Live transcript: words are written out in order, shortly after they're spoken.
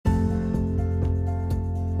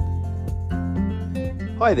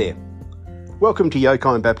Hi there. Welcome to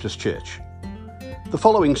Yokine Baptist Church. The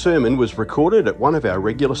following sermon was recorded at one of our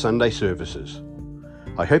regular Sunday services.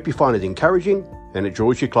 I hope you find it encouraging and it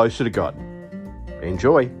draws you closer to God.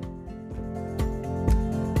 Enjoy.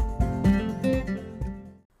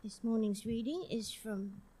 This morning's reading is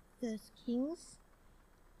from 1 Kings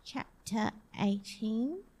chapter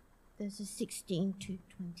 18, verses 16 to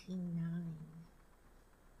 29.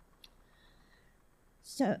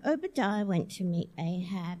 So Obadiah went to meet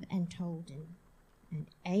Ahab and told him, and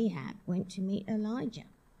Ahab went to meet Elijah.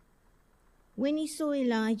 When he saw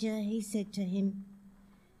Elijah, he said to him,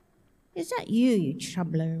 "Is that you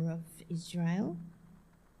troubler of Israel?"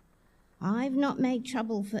 "I've not made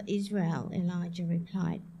trouble for Israel," Elijah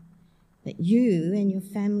replied, "but you and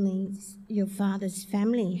your father's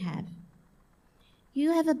family have.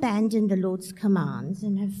 You have abandoned the Lord's commands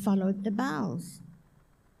and have followed the Baals.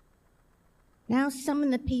 Now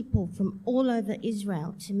summon the people from all over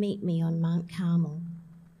Israel to meet me on Mount Carmel,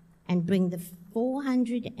 and bring the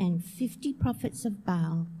 450 prophets of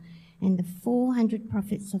Baal and the 400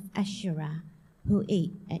 prophets of Asherah who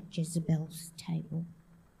eat at Jezebel's table."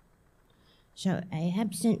 So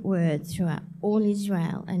Ahab sent word throughout all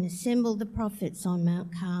Israel and assembled the prophets on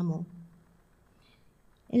Mount Carmel.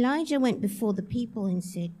 Elijah went before the people and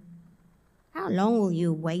said, "How long will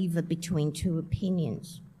you waver between two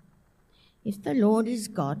opinions? If the Lord is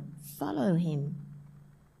God, follow him.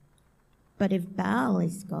 But if Baal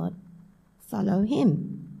is God, follow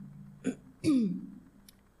him."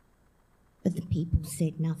 But the people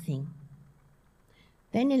said nothing.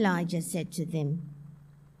 Then Elijah said to them,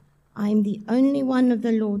 "I am the only one of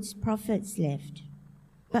the Lord's prophets left,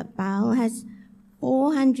 but Baal has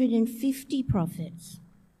 450 prophets.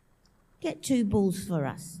 Get 2 bulls for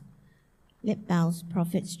us. Let Baal's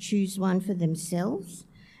prophets choose one for themselves,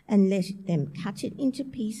 and let them cut it into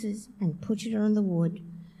pieces and put it on the wood,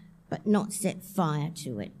 but not set fire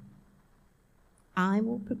to it. I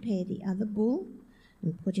will prepare the other bull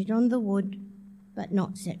and put it on the wood, but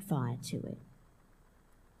not set fire to it.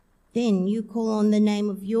 Then you call on the name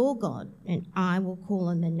of your God, and I will call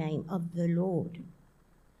on the name of the Lord,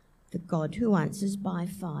 the God who answers by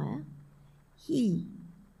fire. He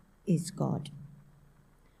is God."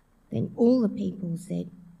 Then all the people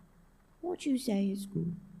said, "What you say is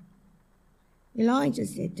good." Elijah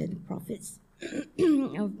said to the prophets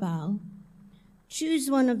of Baal, "Choose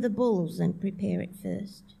one of the bulls and prepare it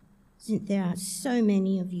first, since there are so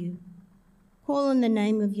many of you. Call on the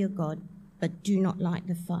name of your God, but do not light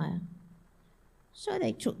the fire." So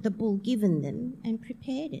they took the bull given them and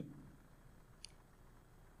prepared it.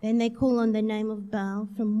 Then they called on the name of Baal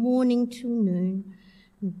from morning till noon.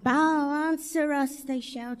 "Baal, answer us," they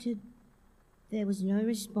shouted. There was no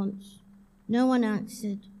response. No one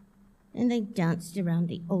answered, and they danced around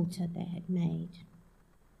the altar they had made.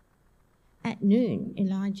 At noon,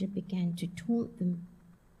 Elijah began to taunt them.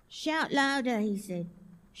 "Shout louder," he said.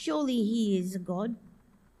 "Surely he is a god.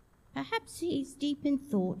 Perhaps he is deep in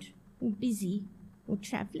thought, or busy, or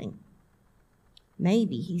travelling.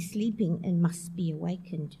 Maybe he's sleeping and must be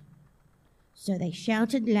awakened." So they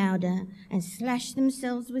shouted louder and slashed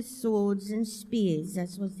themselves with swords and spears,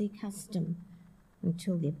 as was their custom,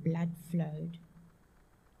 until their blood flowed.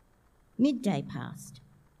 Midday passed,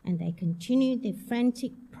 and they continued their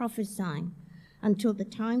frantic prophesying until the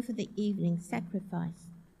time for the evening sacrifice.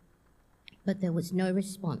 But there was no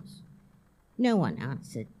response. No one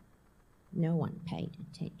answered. No one paid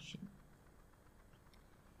attention.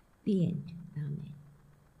 The end. Amen.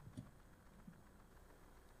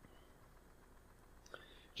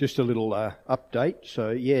 Just a little update.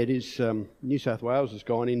 So it is New South Wales has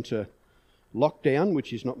gone into lockdown,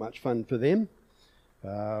 which is not much fun for them.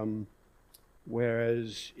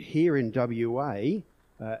 Whereas here in WA,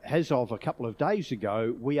 as of a couple of days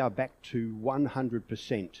ago, we are back to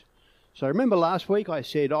 100%. So remember last week I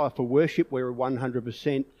said, for worship we're at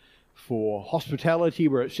 100%, for hospitality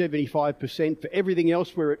we're at 75%, for everything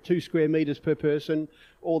else we're at 2 square metres per person.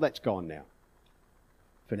 All that's gone now,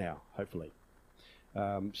 for now, hopefully.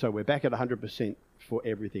 So we're back at 100% for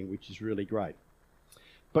everything, which is really great.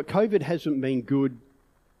 But COVID hasn't been good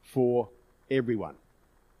for everyone.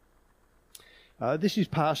 This is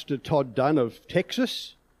Pastor Todd Dunn of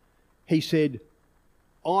Texas. He said,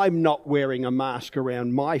 "I'm not wearing a mask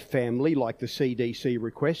around my family like the CDC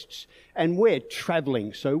requests, and we're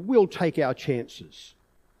travelling, so we'll take our chances.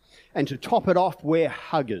 And to top it off, we're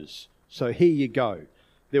huggers, so here you go.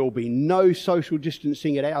 There will be no social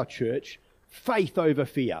distancing at our church. Faith over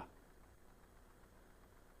fear."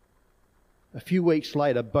 A few weeks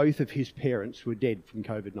later, both of his parents were dead from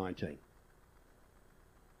COVID-19.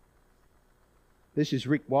 This is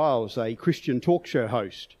Rick Wiles, a Christian talk show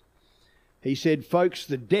host. He said, folks,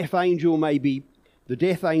 the death angel may be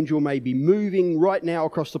moving right now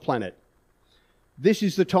across the planet. This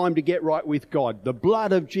is the time to get right with God. The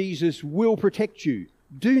blood of Jesus will protect you.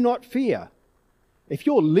 Do not fear. If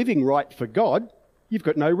you're living right for God, you've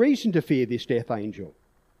got no reason to fear this death angel.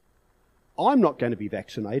 I'm not going to be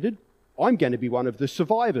vaccinated. I'm going to be one of the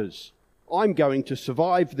survivors. I'm going to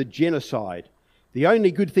survive the genocide. The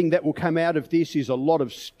only good thing that will come out of this is a lot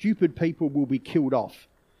of stupid people will be killed off.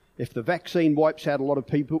 If the vaccine wipes out a lot of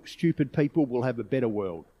people, stupid people will have a better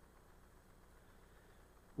world.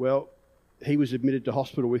 Well, he was admitted to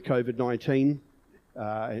hospital with COVID-19,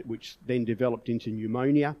 which then developed into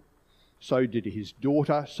pneumonia. So did his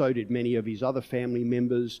daughter, so did many of his other family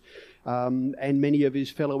members, and many of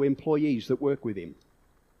his fellow employees that work with him.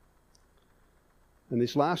 And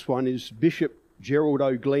this last one is Bishop Gerald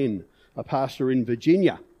O'Glenn, a pastor in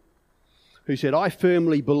Virginia, who said, I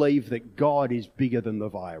firmly believe that God is bigger than the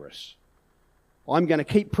virus. I'm going to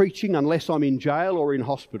keep preaching unless I'm in jail or in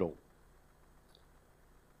hospital.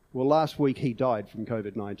 Well, last week he died from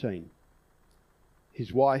COVID-19.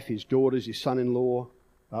 His wife, his daughters, his son-in-law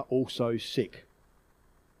are also sick.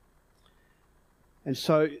 And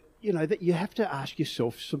so, you know, that you have to ask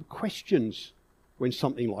yourself some questions when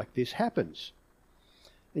something like this happens.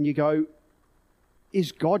 And you go,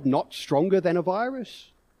 is God not stronger than a virus?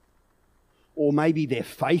 Or maybe their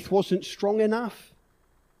faith wasn't strong enough?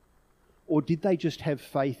 Or did they just have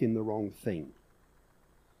faith in the wrong thing?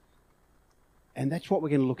 And that's what we're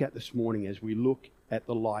going to look at this morning as we look at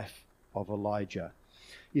the life of Elijah.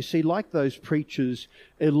 You see, like those preachers,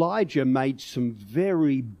 Elijah made some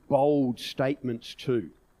very bold statements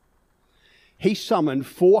too. He summoned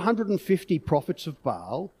 450 prophets of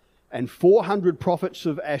Baal and 400 prophets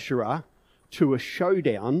of Asherah to a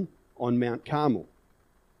showdown on Mount Carmel.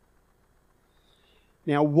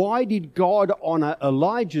 Now, why did God honour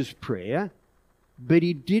Elijah's prayer, but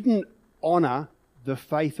he didn't honour the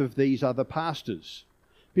faith of these other pastors?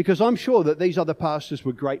 Because I'm sure that these other pastors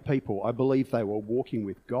were great people. I believe they were walking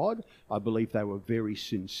with God. I believe they were very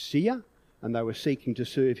sincere, and they were seeking to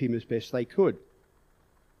serve him as best they could.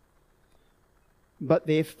 But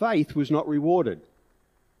their faith was not rewarded,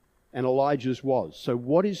 and Elijah's was. So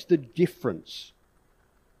what is the difference?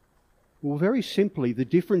 Well, very simply, the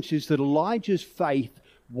difference is that Elijah's faith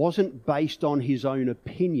wasn't based on his own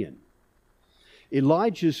opinion.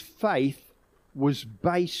 Elijah's faith was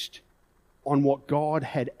based on what God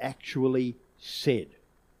had actually said.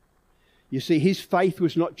 You see, his faith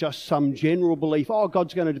was not just some general belief, oh,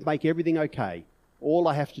 God's going to make everything okay. All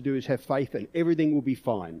I have to do is have faith and everything will be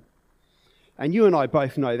fine. And you and I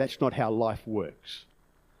both know that's not how life works.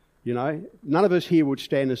 You know, none of us here would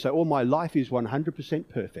stand and say, oh, my life is 100%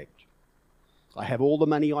 perfect. I have all the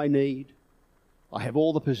money I need. I have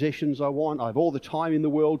all the possessions I want. I have all the time in the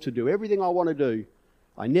world to do everything I want to do.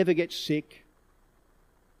 I never get sick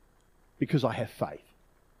because I have faith.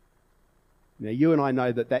 Now, you and I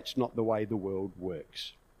know that that's not the way the world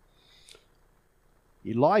works.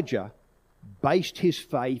 Elijah based his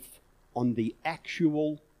faith on the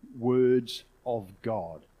actual words of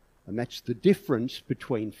God. And that's the difference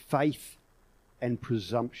between faith and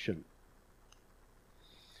presumption.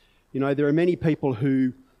 You know, there are many people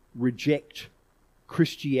who reject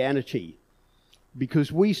Christianity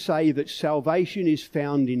because we say that salvation is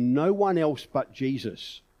found in no one else but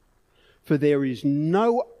Jesus. For there is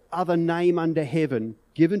no other name under heaven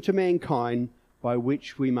given to mankind by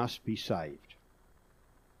which we must be saved.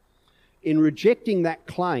 In rejecting that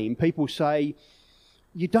claim, people say,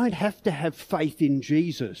 you don't have to have faith in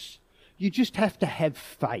Jesus. You just have to have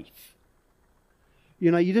faith.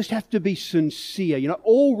 You know, you just have to be sincere. You know,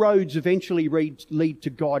 all roads eventually lead to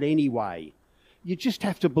God anyway. You just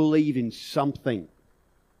have to believe in something.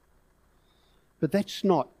 But that's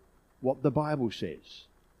not what the Bible says.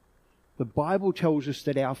 The Bible tells us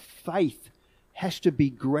that our faith has to be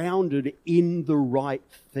grounded in the right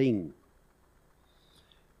thing.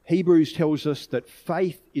 Hebrews tells us that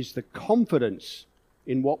faith is the confidence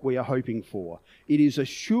in what we are hoping for. It is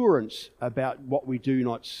assurance about what we do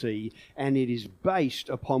not see, and it is based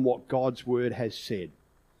upon what God's word has said.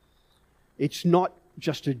 It's not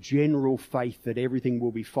just a general faith that everything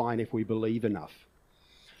will be fine if we believe enough.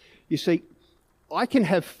 You see, I can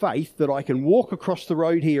have faith that I can walk across the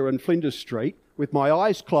road here in Flinders Street with my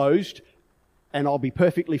eyes closed and I'll be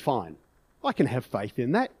perfectly fine. I can have faith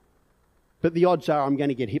in that, but the odds are I'm going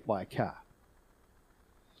to get hit by a car.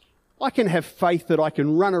 I can have faith that I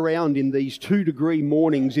can run around in these 2-degree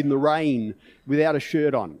mornings in the rain without a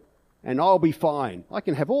shirt on and I'll be fine. I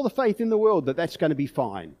can have all the faith in the world that that's going to be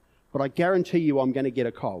fine, but I guarantee you I'm going to get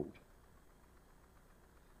a cold.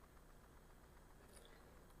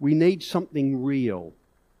 We need something real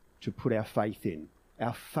to put our faith in.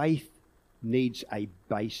 Our faith needs a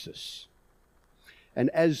basis. And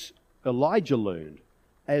as Elijah learned,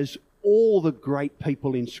 as all the great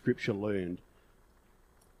people in Scripture learned,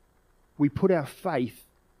 we put our faith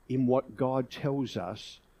in what God tells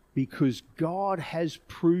us because God has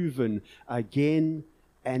proven again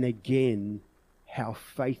and again how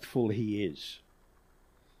faithful He is.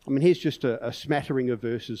 I mean, here's just a smattering of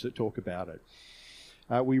verses that talk about it.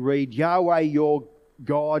 We read, Yahweh your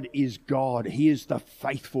God is God. He is the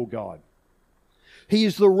faithful God. He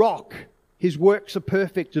is the rock. His works are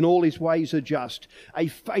perfect and all His ways are just. A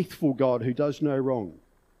faithful God who does no wrong.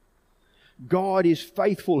 God is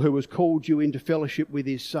faithful who has called you into fellowship with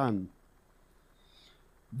His Son.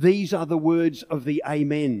 These are the words of the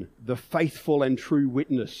Amen, the faithful and true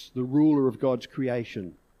witness, the ruler of God's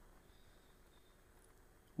creation.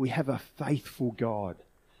 We have a faithful God.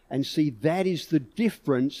 And see, that is the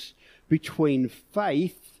difference between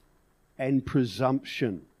faith and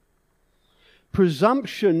presumption.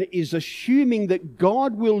 Presumption is assuming that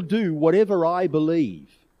God will do whatever I believe.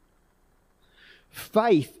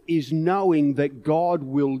 Faith is knowing that God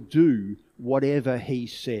will do whatever He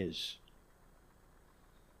says.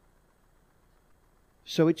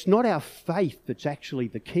 So it's not our faith that's actually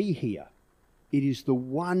the key here. It is the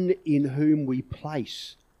one in whom we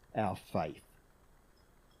place our faith.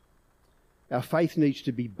 Our faith needs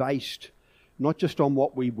to be based not just on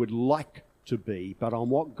what we would like to be, but on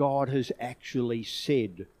what God has actually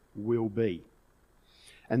said will be.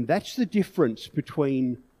 And that's the difference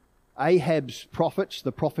between Ahab's prophets,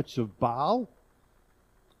 the prophets of Baal,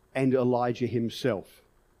 and Elijah himself.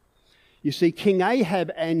 You see, King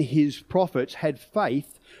Ahab and his prophets had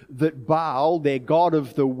faith that Baal, their god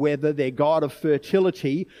of the weather, their god of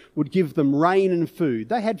fertility, would give them rain and food.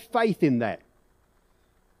 They had faith in that.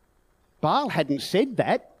 Baal hadn't said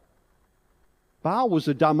that. Baal was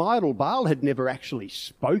a dumb idol. Baal had never actually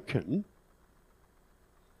spoken.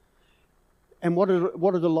 And what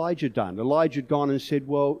had Elijah done? Elijah had gone and said,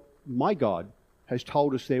 well, my God has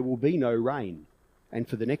told us there will be no rain. And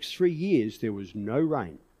for the next 3 years, there was no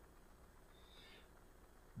rain.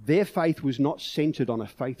 Their faith was not centered on a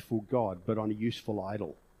faithful God, but on a useful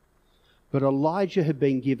idol. But Elijah had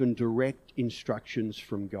been given direct instructions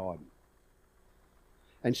from God.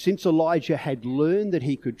 And since Elijah had learned that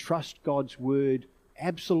he could trust God's word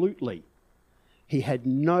absolutely, he had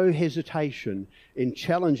no hesitation in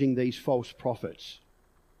challenging these false prophets.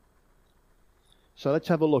 So let's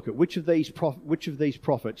have a look at which of these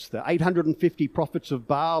prophets, the 850 prophets of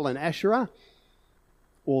Baal and Asherah,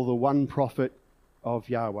 or the one prophet of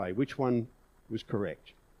Yahweh, which one was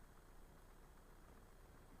correct?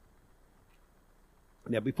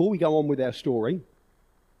 Now, before we go on with our story,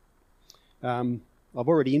 I've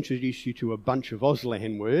already introduced you to a bunch of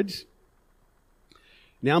Auslan words.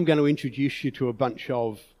 Now I'm going to introduce you to a bunch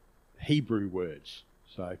of Hebrew words.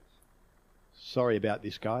 So, sorry about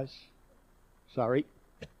this, guys. Sorry.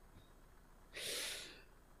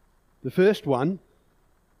 The first one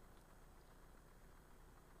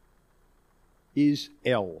is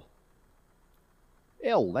El.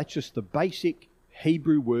 El, that's just the basic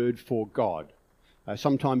Hebrew word for God.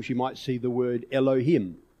 Sometimes you might see the word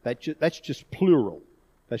Elohim. That's just plural.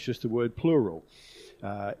 That's just the word plural.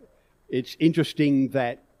 It's interesting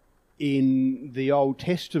that in the Old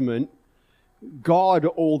Testament, God,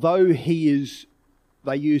 although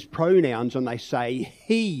they use pronouns and they say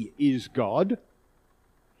He is God,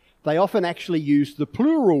 they often actually use the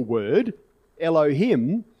plural word,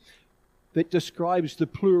 Elohim, that describes the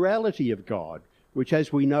plurality of God, which,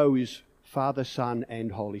 as we know, is Father, Son,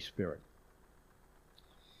 and Holy Spirit.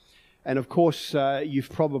 And of course, you've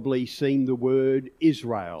probably seen the word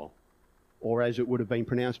Israel, or as it would have been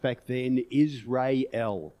pronounced back then,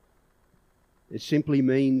 Israel. It simply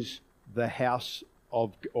means the house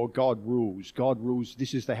of, or God rules. God rules,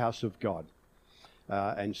 this is the house of God.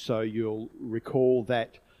 And so you'll recall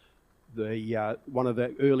that one of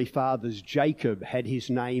the early fathers, Jacob, had his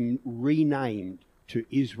name renamed to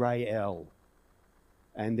Israel.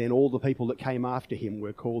 And then all the people that came after him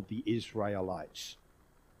were called the Israelites.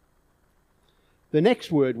 The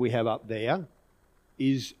next word we have up there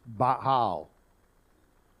is Baal.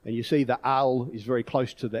 And you see the Al is very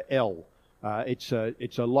close to the L. It's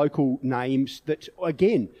a local name that,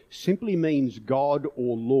 again, simply means God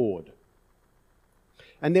or Lord.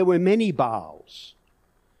 And there were many Baals.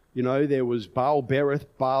 You know, there was Baal Berith,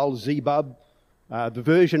 Baal Zebub. The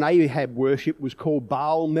version Ahab worshipped was called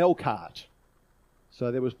Baal Melkart.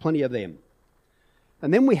 So there was plenty of them.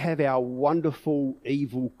 And then we have our wonderful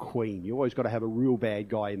evil queen. You always got to have a real bad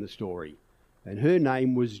guy in the story. And her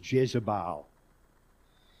name was Jezebel.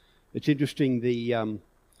 It's interesting,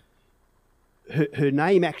 her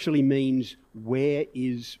name actually means, where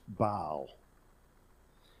is Baal?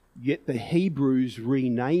 Yet the Hebrews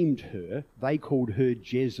renamed her. They called her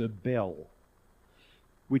Jezebel,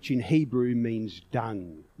 which in Hebrew means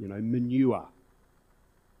dung, manure.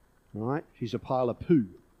 Right? She's a pile of poo.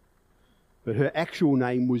 But her actual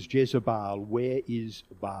name was Jezebel. Where is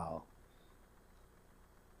Baal?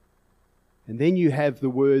 And then you have the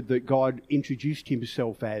word that God introduced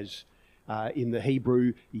himself as in the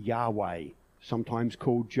Hebrew, Yahweh, sometimes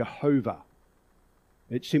called Jehovah.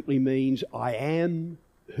 It simply means, I am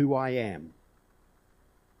who I am.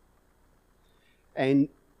 And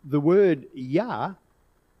the word Yah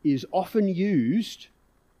is often used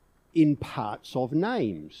in parts of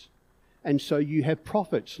names. And so you have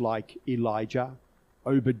prophets like Elijah,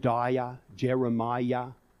 Obadiah, Jeremiah.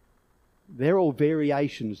 They're all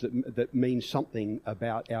variations that mean something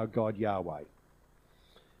about our God Yahweh.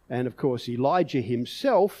 And of course, Elijah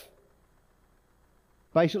himself,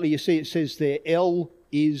 basically you see it says there, El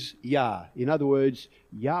is Yah. In other words,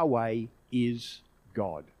 Yahweh is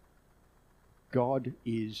God. God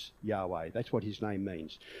is Yahweh. That's what his name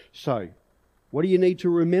means. So, what do you need to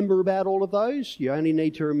remember about all of those? You only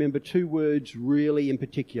need to remember two words really in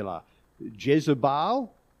particular.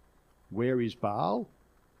 Jezebel, where is Baal?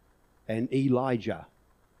 And Elijah,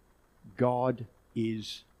 God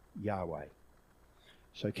is Yahweh.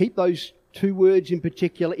 So keep those two words in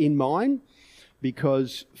particular in mind,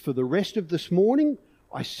 because for the rest of this morning,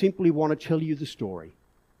 I simply want to tell you the story.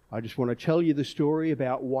 I just want to tell you the story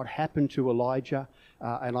about what happened to Elijah,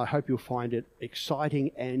 and I hope you'll find it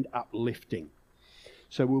exciting and uplifting.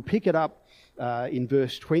 So we'll pick it up in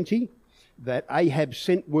verse 20, that Ahab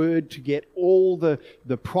sent word to get all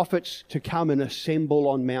the prophets to come and assemble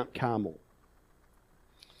on Mount Carmel.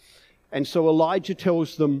 And so Elijah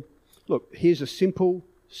tells them, look, here's a simple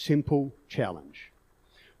challenge.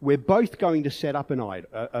 We're both going to set up an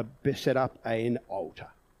altar.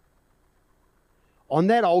 On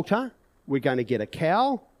that altar, we're going to get a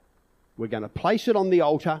cow, we're going to place it on the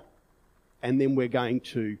altar, and then we're going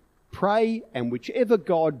to pray, and whichever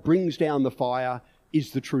God brings down the fire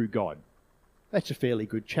is the true God. That's a fairly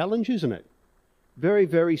good challenge, isn't it? Very,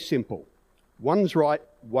 very simple. One's right,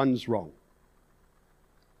 one's wrong.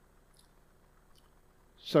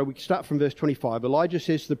 So we start from verse 25. Elijah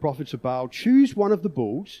says to the prophets of Baal, choose one of the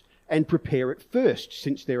bulls and prepare it first,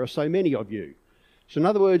 since there are so many of you. So in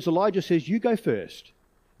other words, Elijah says, you go first.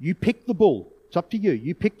 You pick the bull. It's up to you.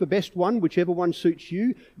 You pick the best one, whichever one suits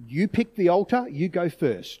you. You pick the altar. You go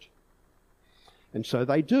first. And so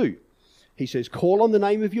they do. He says, call on the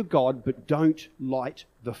name of your God, but don't light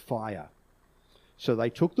the fire. So they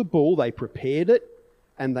took the bull, they prepared it,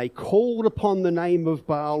 and they called upon the name of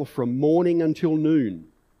Baal from morning until noon.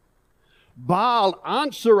 Baal,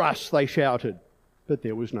 answer us, they shouted. But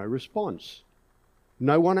there was no response.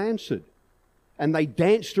 No one answered. And they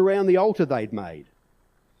danced around the altar they'd made.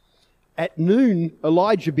 At noon,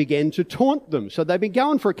 Elijah began to taunt them. So they've been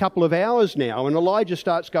going for a couple of hours now, and Elijah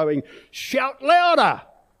starts going, shout louder!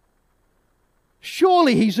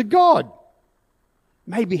 Surely he's a god.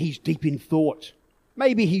 Maybe he's deep in thought.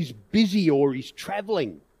 Maybe he's busy or he's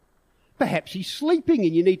travelling. Perhaps he's sleeping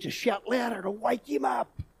and you need to shout louder to wake him up.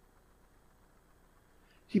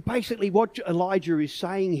 See, basically what Elijah is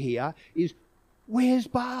saying here is, where's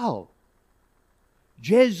Baal?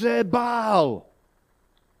 Jezebel.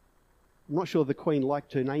 I'm not sure the Queen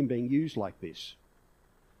liked her name being used like this.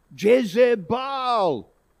 Jezebel.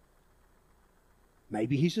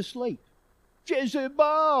 Maybe he's asleep.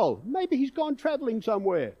 Jezebel. Maybe he's gone travelling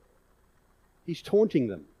somewhere. He's taunting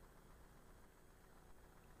them.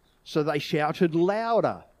 So they shouted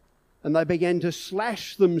louder, and they began to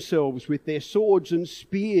slash themselves with their swords and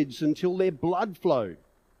spears until their blood flowed.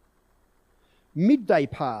 Midday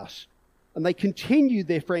passed, and they continued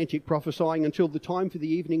their frantic prophesying until the time for the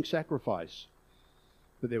evening sacrifice.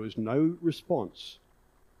 But there was no response.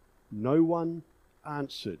 No one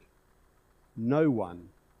answered. No one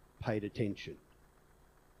paid attention.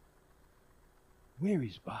 Where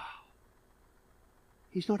is Baal?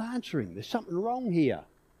 He's not answering. There's something wrong here.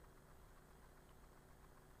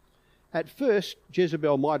 At first,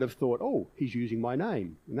 Jezebel might have thought, oh, he's using my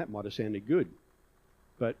name, and that might have sounded good.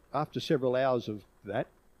 But after several hours of that,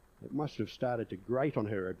 it must have started to grate on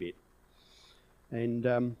her a bit. And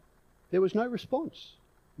there was no response.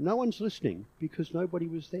 No one's listening because nobody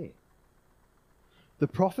was there. The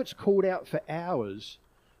prophets called out for hours,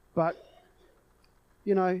 but,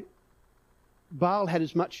 Baal had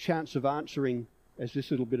as much chance of answering as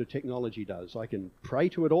this little bit of technology does. I can pray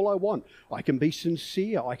to it all I want. I can be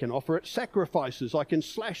sincere. I can offer it sacrifices. I can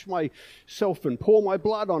slash myself and pour my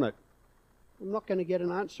blood on it. I'm not going to get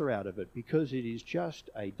an answer out of it because it is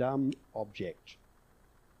just a dumb object.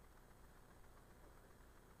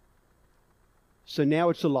 So now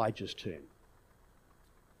it's Elijah's turn.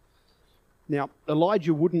 Now,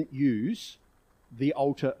 Elijah wouldn't use the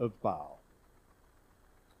altar of Baal.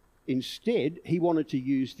 Instead, he wanted to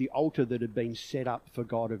use the altar that had been set up for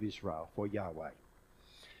God of Israel, for Yahweh.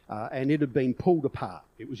 And it had been pulled apart.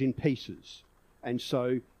 It was in pieces. And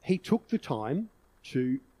so he took the time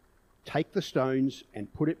to take the stones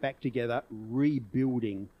and put it back together,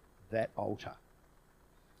 rebuilding that altar.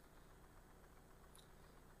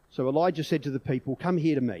 So Elijah said to the people, "Come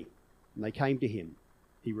here to me." And they came to him.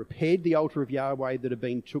 He repaired the altar of Yahweh that had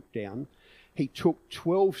been took down. He took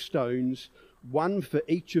 12 stones, one for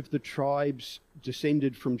each of the tribes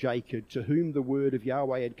descended from Jacob, to whom the word of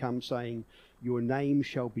Yahweh had come, saying, "Your name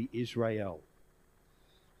shall be Israel."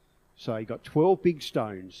 So he got 12 big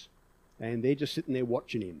stones, and they're just sitting there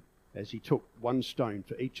watching him as he took one stone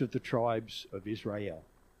for each of the tribes of Israel.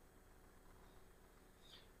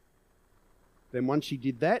 Then once he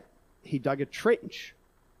did that, he dug a trench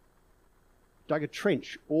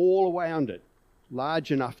all around it, large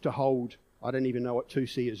enough to hold, I don't even know what 2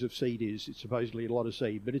 seahs of seed is. It's supposedly a lot of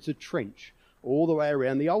seed, but it's a trench all the way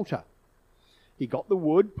around the altar. He got the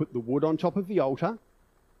wood, put the wood on top of the altar.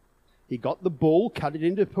 He got the bull, cut it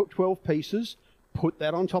into 12 pieces, put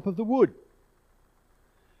that on top of the wood.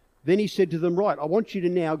 Then he said to them, "Right, I want you to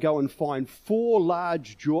now go and find 4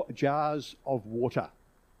 large jars of water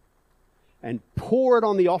and pour it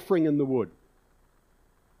on the offering and the wood."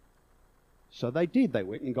 So they did. They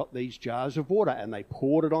went and got these jars of water and they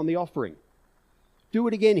poured it on the offering. "Do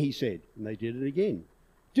it again," he said, and they did it again.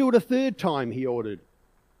 "Do it a 3rd time," he ordered,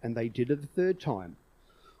 and they did it a 3rd time.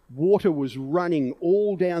 Water was running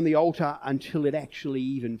all down the altar until it actually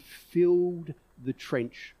even filled the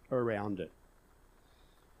trench around it.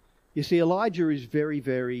 You see, Elijah is very,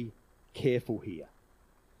 very careful here.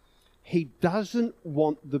 He doesn't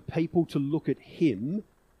want the people to look at him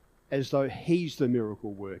as though he's the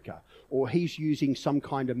miracle worker or he's using some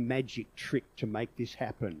kind of magic trick to make this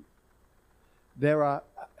happen. There are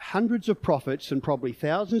hundreds of prophets and probably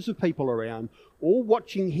thousands of people around, all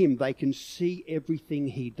watching him. They can see everything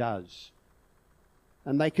he does.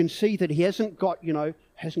 And they can see that he hasn't got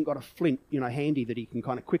a flint, handy that he can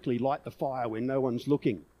kind of quickly light the fire when no one's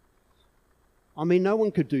looking. I mean, no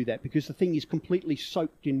one could do that because the thing is completely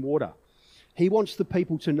soaked in water. He wants the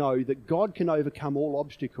people to know that God can overcome all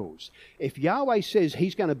obstacles. If Yahweh says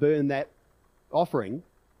he's going to burn that offering,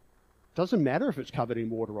 doesn't matter if it's covered in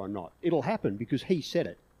water or not. It'll happen because he said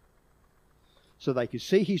it. So they can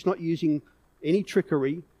see he's not using any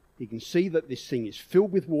trickery. He can see that this thing is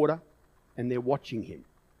filled with water and they're watching him.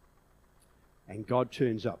 And God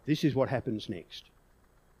turns up. This is what happens next.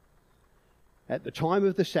 At the time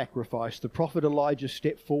of the sacrifice, the prophet Elijah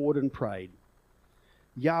stepped forward and prayed,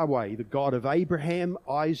 "Yahweh, the God of Abraham,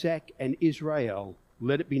 Isaac, and Israel,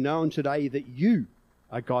 let it be known today that you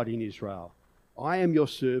are God in Israel. I am your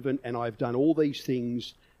servant, and I have done all these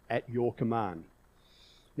things at your command."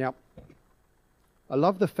 Now, I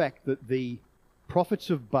love the fact that the prophets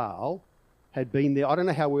of Baal had been there. I don't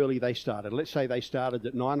know how early they started. Let's say they started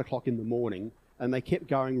at 9 o'clock in the morning, and they kept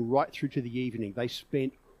going right through to the evening. They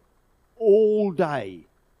spent all day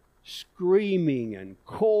screaming and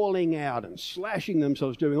calling out and slashing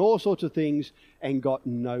themselves, doing all sorts of things, and got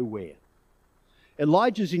nowhere.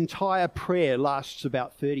 Elijah's entire prayer lasts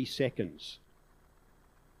about 30 seconds.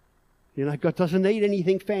 God doesn't need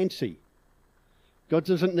anything fancy. God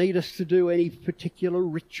doesn't need us to do any particular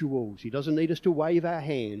rituals. He doesn't need us to wave our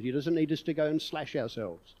hands. He doesn't need us to go and slash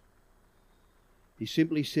ourselves. He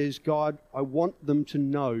simply says, "God, I want them to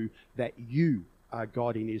know that you are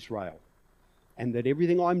God in Israel, and that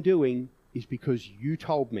everything I'm doing is because you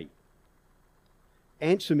told me.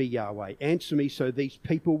 Answer me, Yahweh. Answer me so these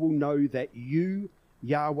people will know that you,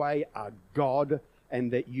 Yahweh, are God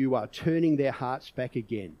and that you are turning their hearts back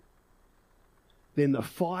again." Then the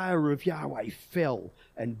fire of Yahweh fell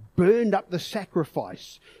and burned up the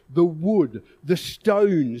sacrifice, the wood, the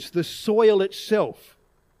stones, the soil itself,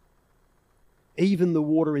 even the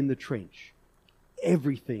water in the trench.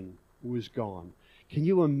 Everything was gone. Can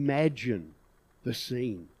you imagine the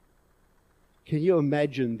scene? Can you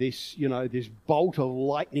imagine this, this bolt of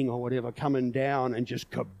lightning or whatever coming down and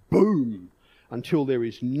just kaboom until there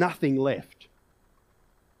is nothing left?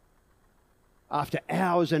 After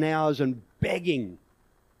hours and hours and begging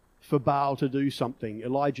for Baal to do something,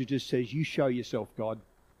 Elijah just says, "You show yourself, God."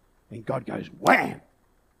 And God goes, wham!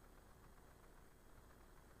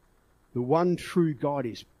 The one true God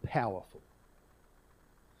is powerful.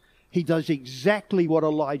 He does exactly what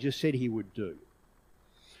Elijah said he would do.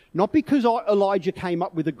 Not because Elijah came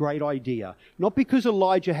up with a great idea, not because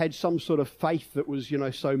Elijah had some sort of faith that was,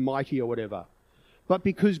 so mighty or whatever, but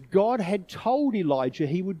because God had told Elijah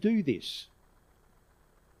he would do this.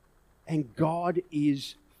 And God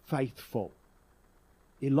is faithful.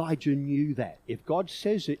 Elijah knew that. If God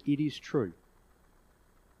says it, it is true.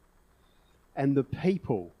 And the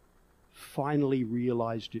people finally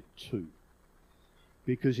realized it too.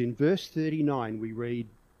 Because in verse 39 we read,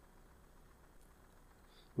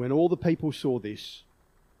 when all the people saw this,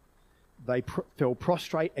 they fell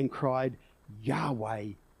prostrate and cried, Yahweh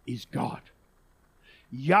is God.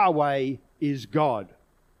 Yahweh is God.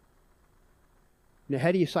 Now,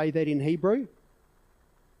 how do you say that in Hebrew?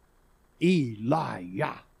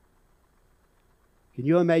 Elijah. Can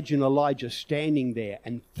you imagine Elijah standing there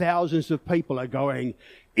and thousands of people are going,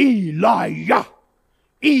 Elijah!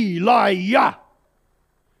 Elijah!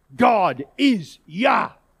 God is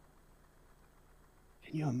Yah!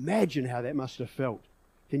 Can you imagine how that must have felt?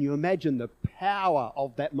 Can you imagine the power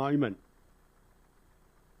of that moment?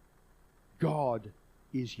 God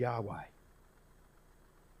is Yahweh.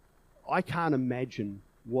 I can't imagine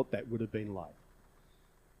what that would have been like.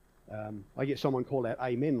 I get someone call out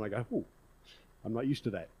amen and I go, oh, I'm not used to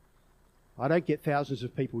that. I don't get thousands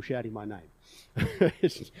of people shouting my name.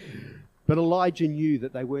 But Elijah knew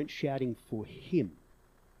that they weren't shouting for him.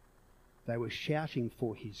 They were shouting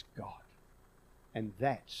for his God. And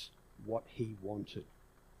that's what he wanted.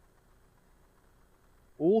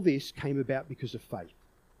 All this came about because of faith.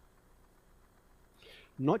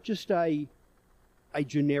 Not just a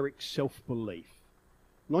generic self-belief.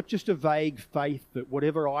 Not just a vague faith that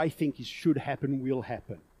whatever I think should happen will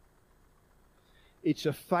happen. It's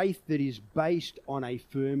a faith that is based on a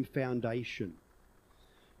firm foundation.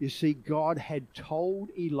 You see, God had told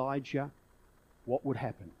Elijah what would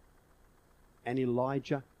happen. And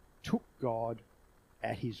Elijah took God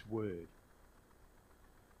at his word.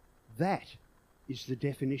 That is the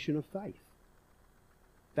definition of faith.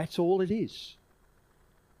 That's all it is.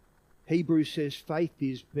 Hebrews says faith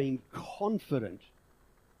is being confident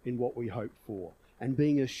in what we hope for and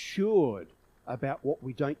being assured about what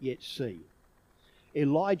we don't yet see.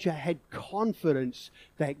 Elijah had confidence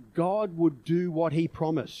that God would do what he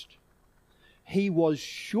promised. He was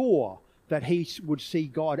sure that he would see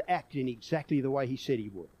God act in exactly the way he said he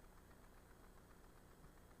would.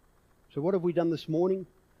 So what have we done this morning?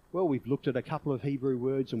 Well, we've looked at a couple of Hebrew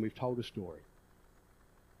words and we've told a story.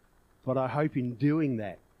 But I hope in doing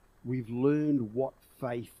that, we've learned what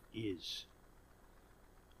faith is.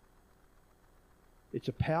 It's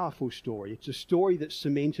a powerful story. It's a story that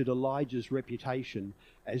cemented Elijah's reputation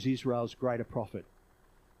as Israel's greater prophet.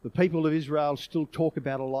 The people of Israel still talk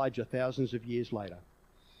about Elijah thousands of years later.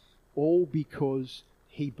 All because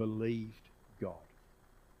he believed God.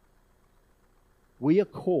 We are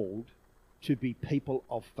called to be people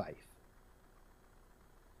of faith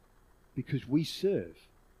because we serve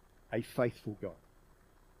a faithful God.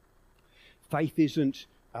 Faith isn't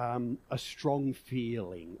a strong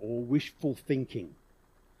feeling or wishful thinking.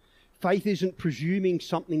 Faith isn't presuming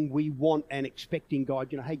something we want and expecting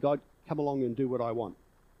God, hey God, come along and do what I want.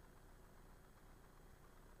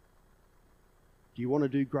 Do you want to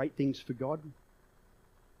do great things for God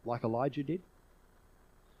like Elijah did?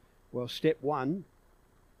 Well, step one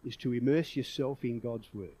is to immerse yourself in God's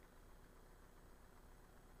word.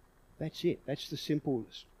 That's it. That's the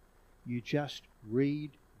simplest. You just read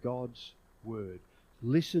God's word.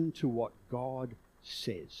 Listen to what God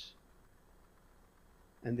says.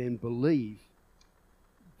 And then believe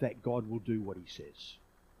that God will do what he says.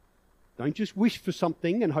 Don't just wish for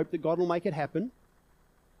something and hope that God will make it happen.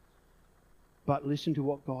 But listen to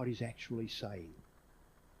what God is actually saying.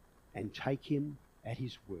 And take him at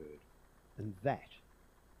his word. And that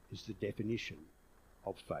is the definition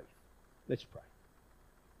of faith. Let's pray.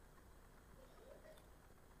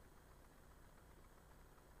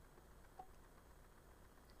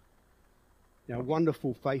 Now,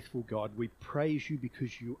 wonderful, faithful God, we praise you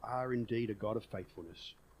because you are indeed a God of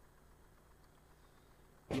faithfulness.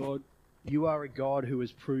 Lord, you are a God who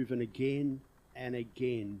has proven again and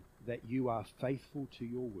again that you are faithful to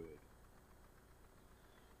your word.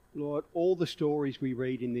 Lord, all the stories we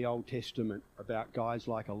read in the Old Testament about guys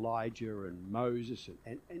like Elijah and Moses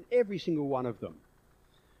and every single one of them,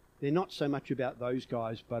 they're not so much about those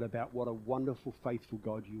guys, but about what a wonderful, faithful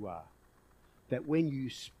God you are. That when you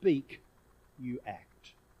speak, you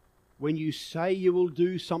act. When you say you will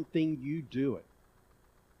do something, you do it.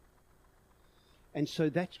 And so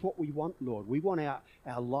that's what we want, Lord. We want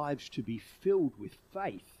our lives to be filled with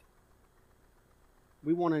faith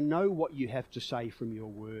We want to know what you have to say from your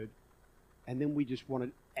word, and then we just want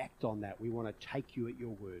to act on that. We want to take you at your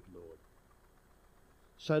word, Lord.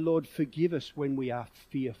 So, Lord, forgive us when we are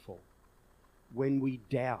fearful, when we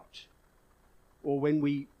doubt, or when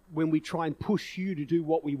we try and push you to do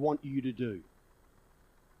what we want you to do.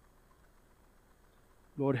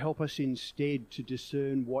 Lord, help us instead to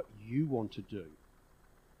discern what you want to do,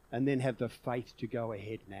 and then have the faith to go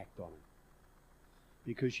ahead and act on it.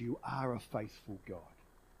 Because you are a faithful God.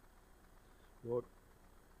 Lord,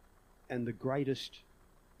 and the greatest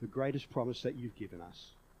promise that you've given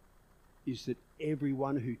us is that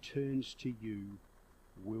everyone who turns to you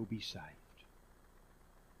will be saved.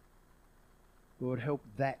 Lord, help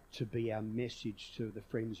that to be our message to the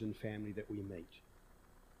friends and family that we meet.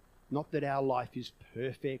 Not that our life is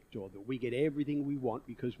perfect or that we get everything we want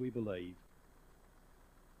because we believe,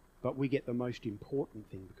 but we get the most important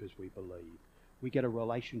thing because we believe. We get a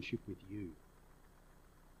relationship with you.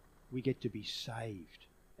 We get to be saved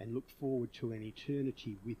and look forward to an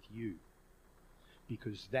eternity with you,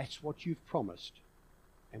 because that's what you've promised,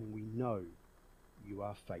 and we know you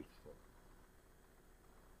are faithful.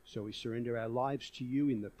 So we surrender our lives to you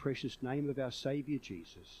in the precious name of our Saviour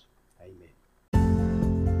Jesus. Amen.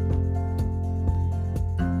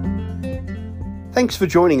 Thanks for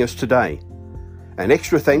joining us today. An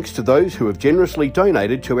extra thanks to those who have generously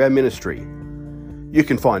donated to our ministry. You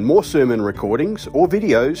can find more sermon recordings or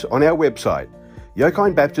videos on our website,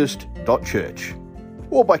 yokinebaptist.church,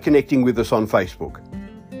 or by connecting with us on Facebook.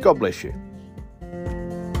 God bless you.